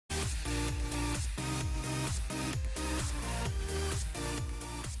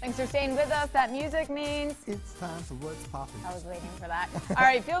Thanks for staying with us. That music means it's time for What's Poppin'. I was waiting for that. All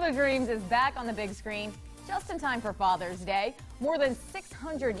right, Field of Dreams is back on the big screen just in time for Father's Day. More than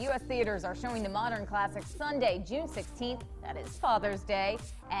 600 U.S. theaters are showing the modern classic Sunday, June 16th. That is Father's Day.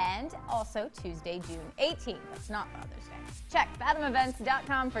 And also Tuesday, June 18th. That's not Father's Day. Check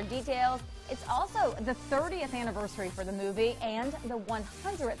fathomevents.com for details. It's also the 30th anniversary for the movie and the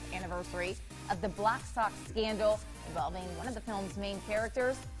 100th anniversary of the Black Sox scandal involving one of the film's main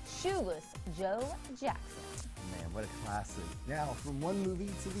characters, shoeless Joe Jackson. Man, what a classic. Now, from one movie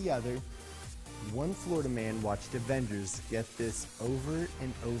to the other, one Florida man watched Avengers, get this, over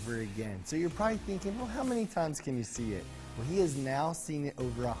and over again. So you're probably thinking, well, how many times can you see it? Well, he has now seen it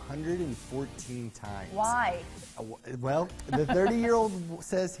over 114 times. Why? Well, the 30-year-old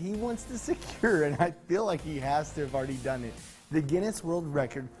says he wants to secure, and I feel like he has to have already done it, the Guinness World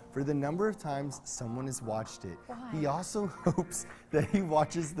Record for the number of times someone has watched it. Why? He also hopes that he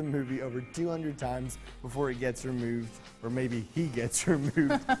watches the movie over 200 times before it gets removed, or maybe he gets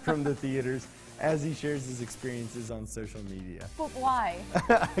removed from the theaters, as he shares his experiences on social media. But why?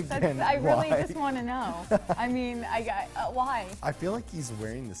 Again, I really why? just want to know. I mean, why? I feel like he's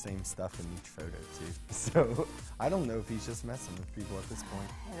wearing the same stuff in each photo, too. So I don't know if he's just messing with people at this point.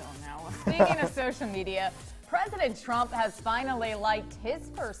 I don't know. Speaking of social media, President Trump has finally liked his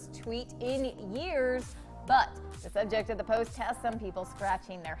first tweet in years, but the subject of the post has some people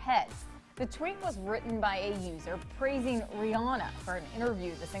scratching their heads. The tweet was written by a user praising Rihanna for an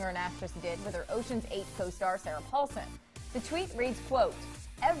interview the singer and actress did with her Ocean's 8 co-star Sarah Paulson. The tweet reads, quote,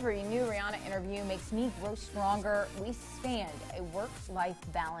 "Every new Rihanna interview makes me grow stronger. We stand a work-life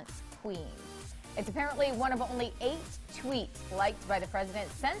balance queen." It's apparently one of only 8 tweets liked by the president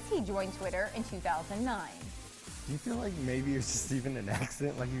since he joined Twitter in 2009. Do you feel like maybe it's just even an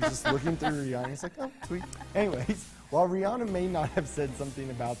accident? Like you're just looking through Rihanna, he's like, oh, tweet. Anyways, while Rihanna may not have said something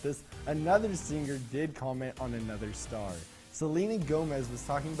about this, another singer did comment on another star. Selena Gomez was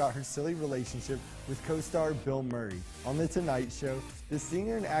talking about her silly relationship with co-star Bill Murray. On The Tonight Show, the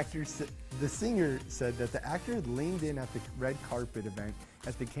singer said that the actor had leaned in at the red carpet event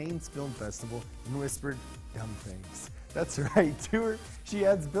at the Cannes Film Festival and whispered dumb things. That's right, to her, she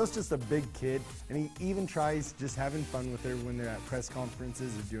adds, Bill's just a big kid, and he even tries just having fun with her when they're at press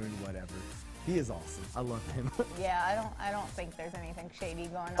conferences or doing whatever. He is awesome. I love him. Yeah, I don't think there's anything shady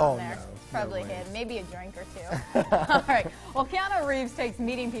going on Oh, there. no, It's probably no way. him. Maybe a drink or two. All right. Well, Keanu Reeves takes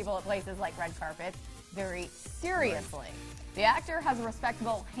meeting people at places like red carpets very seriously. Right. The actor has a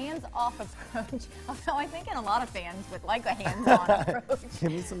respectable, hands-off approach, although I think a lot of fans would like a hands-on approach.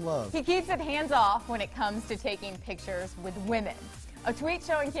 Give me some love. He keeps it hands-off when it comes to taking pictures with women. A tweet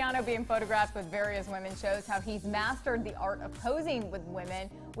showing Keanu being photographed with various women shows how he's mastered the art of posing with women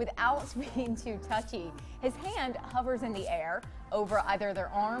without being too touchy. His hand hovers in the air over either their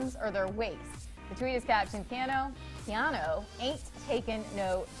arms or their waist. The tweet is captioned, Keanu ain't taking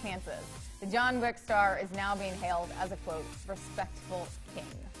no chances. The John Wick star is now being hailed as a, quote, respectable king.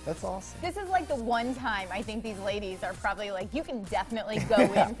 That's awesome. This is like the one time I think these ladies are probably like, you can definitely go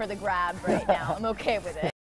in for the grab right now. I'm okay with it.